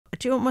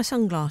Do you want my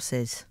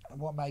sunglasses?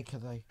 What make are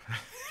they?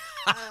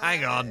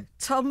 Hang on.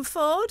 Tom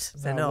Ford?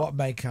 They're No, not. what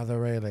make are they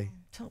really?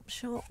 Top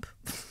Shop.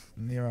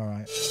 You're all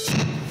right.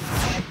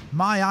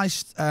 My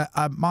eyes,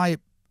 my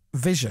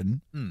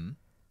vision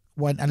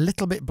went a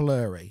little bit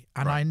blurry,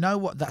 and I know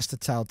what that's the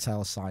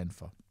telltale sign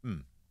for.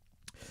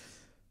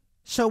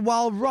 So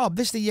while Rob,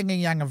 this is the yin and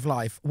yang of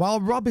life, while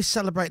Rob is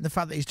celebrating the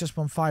fact that he's just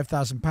won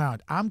 £5,000,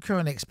 I'm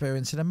currently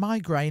experiencing a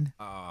migraine.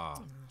 Ah,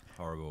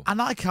 horrible.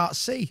 And I can't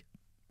see.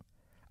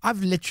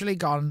 I've literally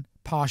gone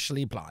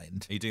partially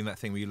blind. Are you doing that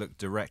thing where you look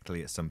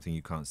directly at something,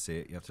 you can't see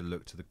it? You have to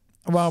look to the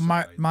Well,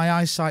 my side?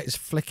 eyesight is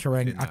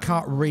flickering. I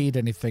can't read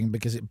anything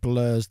because it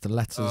blurs the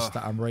letters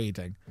that I'm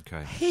reading.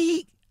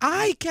 Okay.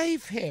 I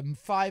gave him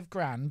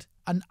 £5,000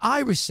 and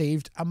I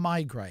received a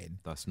migraine.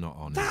 That's not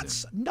on, That's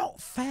is it?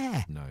 not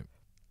fair. No.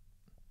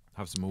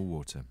 Have some more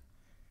water.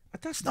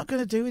 That's not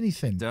going to do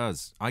anything. It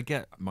does. I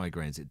get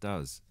migraines. It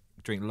does.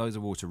 Drink loads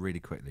of water really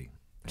quickly.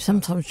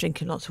 Sometimes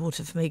drinking lots of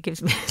water for me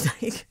gives me a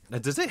headache.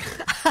 Does it?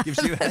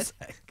 Gives you a headache?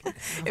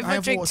 If I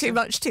drink too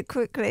much too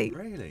quickly.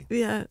 Really?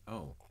 Yeah.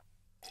 Oh.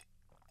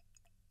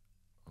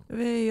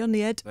 Really on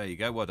the head. There you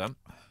go. Well done.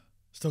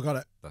 Still got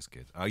it. That's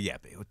good. Oh, yeah,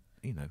 but,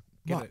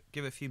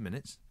 give it a few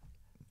minutes.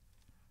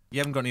 You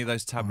haven't got any of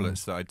those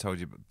tablets that I told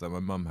you that my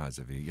mum has,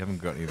 have you? You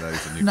haven't got any of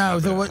those in your No,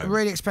 cabinet there were at home?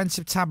 really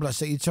expensive tablets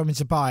that you told me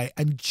to buy.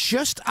 And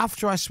just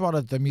after I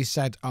swallowed them, you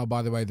said, oh,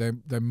 by the way,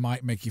 they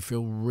might make you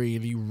feel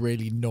really,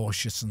 really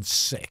nauseous and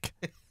sick.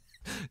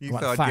 You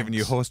Like, thought I'd given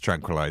you thanks. horse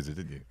tranquilizer,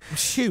 didn't you?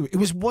 Phew, it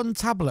was one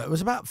tablet. It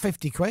was about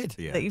 50 quid.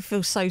 Yeah. That you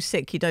feel so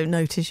sick you don't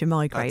notice your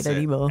migraine That's it.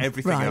 anymore.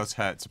 Everything Right. else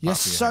hurts. You're apart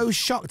from your so head.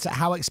 shocked at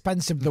how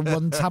expensive the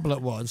one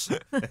tablet was.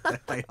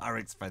 They are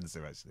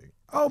expensive, actually.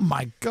 Oh,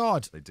 my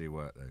God. They do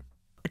work, though.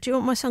 Do you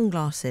want my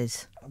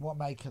sunglasses? What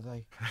make are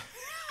they?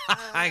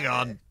 Hang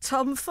on.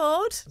 Tom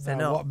Ford? They're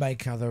No, not. what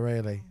make are they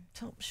really?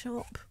 Top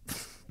Shop.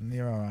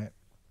 You're all right.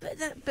 But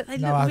they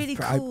No, look really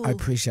cool. I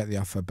appreciate the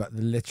offer, but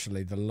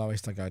literally the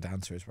lowest I go down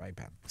to is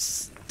Ray-Ban.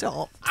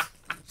 Stop.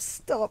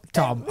 Stop.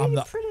 Tom, They're I'm really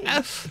not.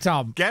 pretty.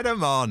 Tom, Get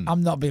them on.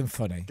 I'm not being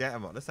funny. Get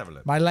them on. Let's have a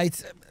look.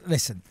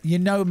 Listen, you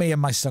know me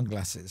and my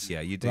sunglasses.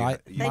 Yeah, you do.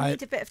 Right? They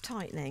need a bit of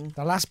tightening.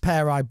 The last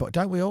pair I bought,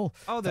 don't we all?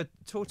 Oh, the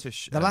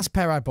tortoise. The last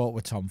pair I bought were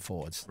Tom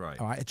Ford's. Right.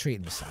 All right, I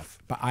treated myself,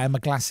 but I am a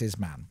glasses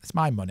man. It's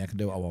my money. I can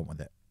do what I want with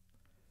it.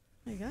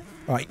 There you go.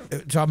 All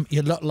right, Tom,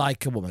 you look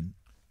like a woman.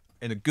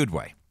 In a good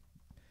way.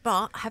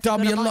 But have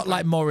Tom, you you got a look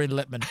like migraine?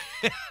 Maureen Lipman.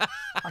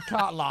 I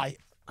can't lie.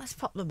 Let's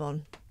pop them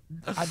on.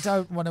 I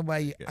don't want to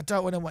wear. I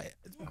don't want to wear.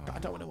 I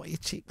don't want to wear your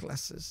cheap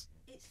glasses.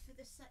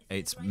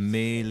 It's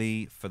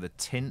merely for the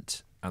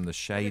tint and the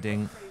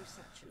shading.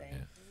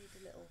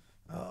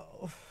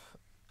 Oh,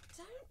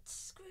 Don't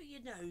screw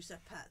your nose up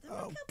at them.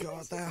 oh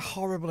God, they're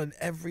horrible in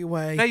every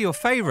way. They're your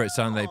favourites,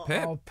 aren't they,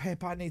 Pip? Oh,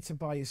 Pip, I need to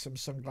buy you some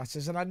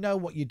sunglasses, and I know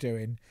what you're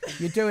doing.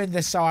 You're doing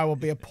this so I will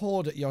be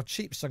appalled at your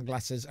cheap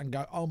sunglasses and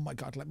go, "Oh my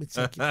God, let me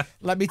take you,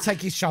 let me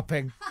take you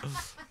shopping.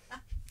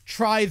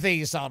 Try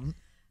these on."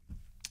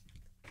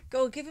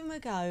 Go on, give them a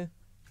go.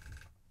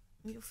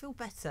 You'll feel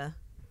better.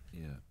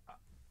 Yeah.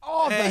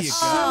 Oh, There they're you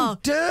so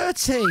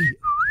dirty.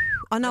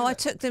 I know I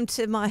took them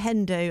to my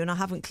hen do and I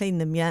haven't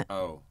cleaned them yet.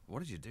 Oh, what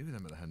did you do with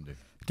them at the Hindu?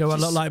 Do I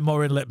look like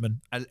Maureen Lipman?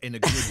 In a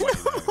good way,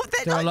 though.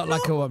 Do I look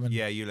like a woman?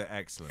 Yeah, you look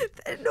excellent.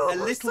 They're not A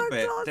little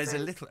bit. sunglasses. There's a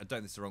little. I don't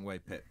think it's the wrong way,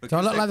 Pip. Do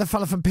I look like the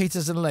fella from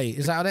Peters and Lee?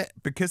 Is that it?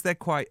 Because they're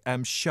quite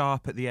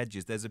sharp at the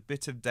edges. There's a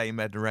bit of Dame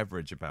Edna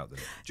Everage about them.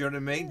 Do you know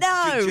what I mean?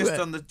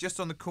 No. Just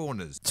on the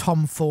corners.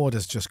 Tom Ford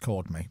has just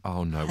called me.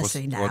 Oh no! Has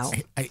he now?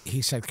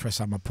 He said, "Chris,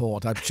 I'm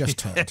appalled. I've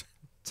just heard."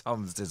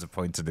 Tom's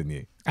disappointed in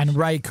you. And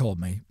Ray called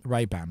me,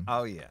 Ray-Ban.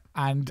 Oh yeah.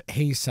 And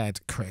he said,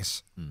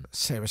 "Chris,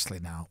 seriously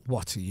now,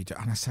 what are you doing?"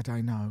 And I said,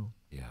 "I know.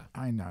 Yeah.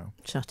 I know."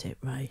 Shut it,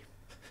 Ray.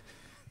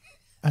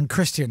 And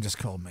Christian just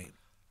called me.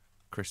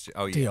 Christian.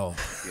 Oh yeah.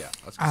 Dior. Yeah.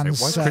 I was And gonna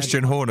say, why's said-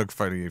 Christian Horner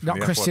phoning you? From Not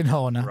the Christian F1?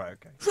 Horner. Right.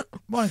 Okay.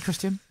 Morning,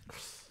 Christian.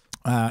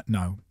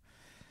 No.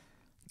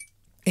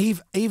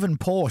 Even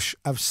Porsche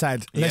have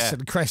said, Yeah.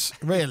 "Listen, Chris,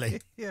 really?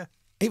 Yeah.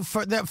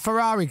 For the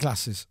Ferrari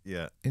glasses,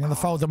 Yeah. you know, they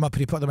fold them up and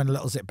you put them in a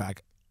little zip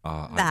bag.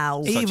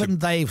 Now. Even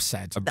they've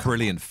said." A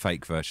brilliant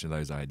fake version of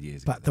those I had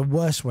years ago. But the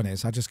worst one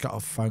is, I just got a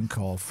phone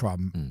call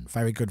from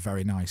Very Good,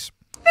 Very Nice.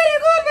 Very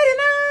good, very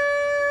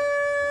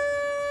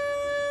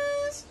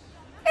nice.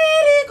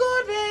 Very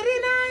good, very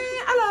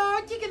nice.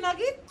 Hello, chicken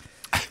nugget.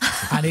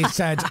 And he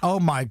said, "Oh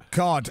my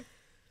God."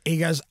 He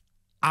goes,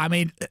 "I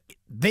mean,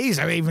 these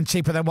are even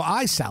cheaper than what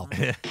I sell."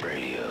 The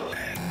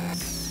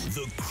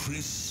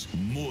Chris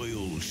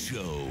Moyles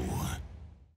Show.